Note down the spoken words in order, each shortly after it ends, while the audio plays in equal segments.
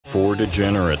Four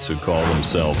degenerates who call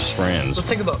themselves friends Let's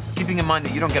take a vote, keeping in mind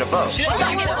that you don't get a vote.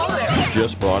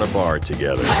 just bought a bar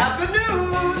together. I have good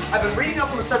news! I've been reading up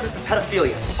on the subject of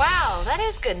pedophilia. Wow, that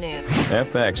is good news.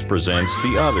 FX presents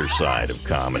the other side of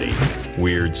comedy,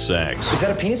 weird sex. Is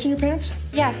that a penis in your pants?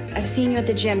 Yeah, I've seen you at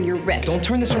the gym. You're ripped. Don't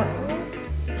turn this around.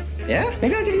 Yeah?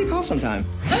 Maybe I'll give you a call sometime.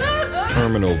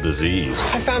 Terminal disease.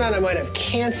 I found out I might have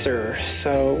cancer,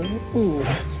 so, ooh.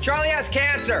 Charlie has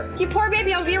cancer! You poor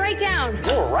baby, I'll be right down.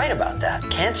 You were right about that.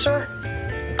 Cancer?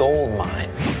 Gold mine.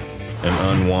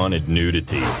 And unwanted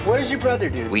nudity. What does your brother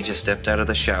do? We just stepped out of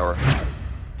the shower.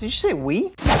 Did you say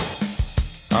we?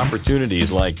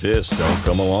 Opportunities like this don't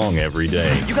come along every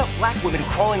day. You got black women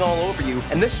crawling all over you,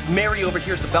 and this Mary over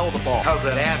here is the belle of the ball. How's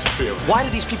that ass feel? Why do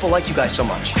these people like you guys so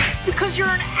much? Because you're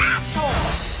an asshole.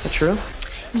 Is that true?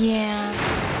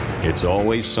 Yeah. It's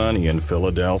Always Sunny in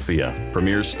Philadelphia.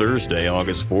 Premieres Thursday,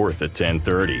 August 4th at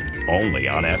 10:30, only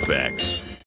on FX.